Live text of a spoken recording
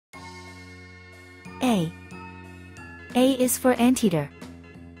A. A is for anteater.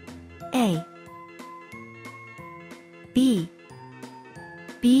 A. B.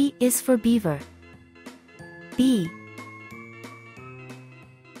 B is for beaver. B.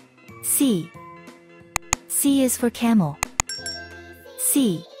 C. C is for camel.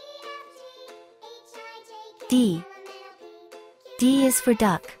 C. D. D is for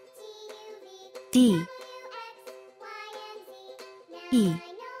duck. D. E.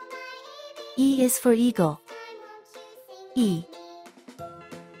 E is for eagle. E.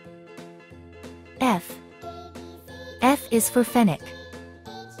 F. F is for fennec.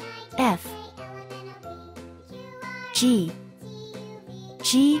 F. G.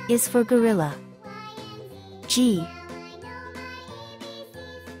 G is for gorilla. G.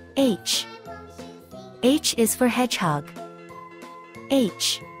 H. H is for hedgehog.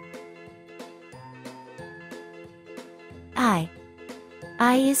 H. I.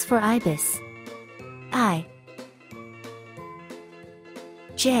 I is for ibis. I.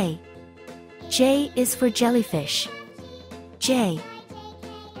 J. J is for jellyfish. J.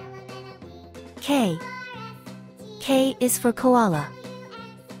 K. K is for koala.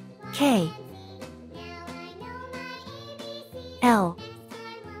 K. L.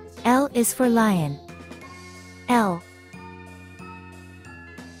 L is for lion. L.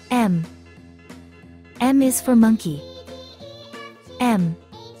 M. M is for monkey. M.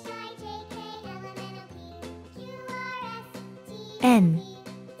 N.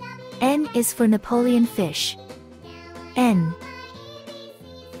 N is for Napoleon fish. N.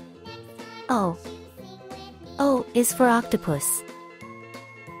 O. O is for octopus.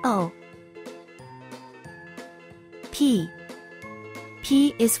 O. P.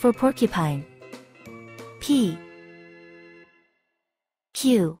 P is for porcupine. P.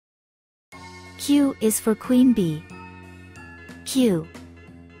 Q. Q is for queen bee. Q.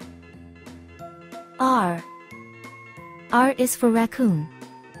 R. R is for raccoon.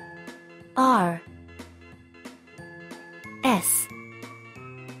 R. S.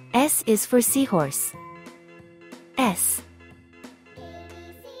 S is for seahorse. S.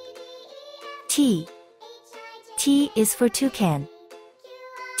 T. T is for toucan.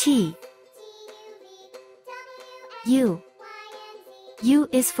 T. U. U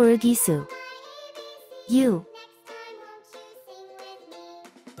is for ugisu. U.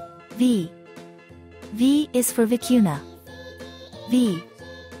 V. V is for vicuna. V.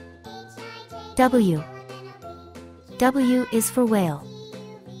 W. W is for whale.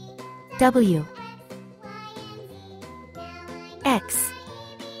 W. X.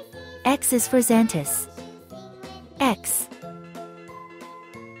 X is for xanthus. X.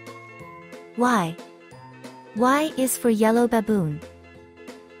 Y. Y is for yellow baboon.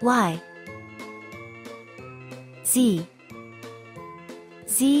 Y. Z.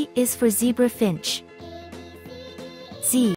 Z is for zebra finch.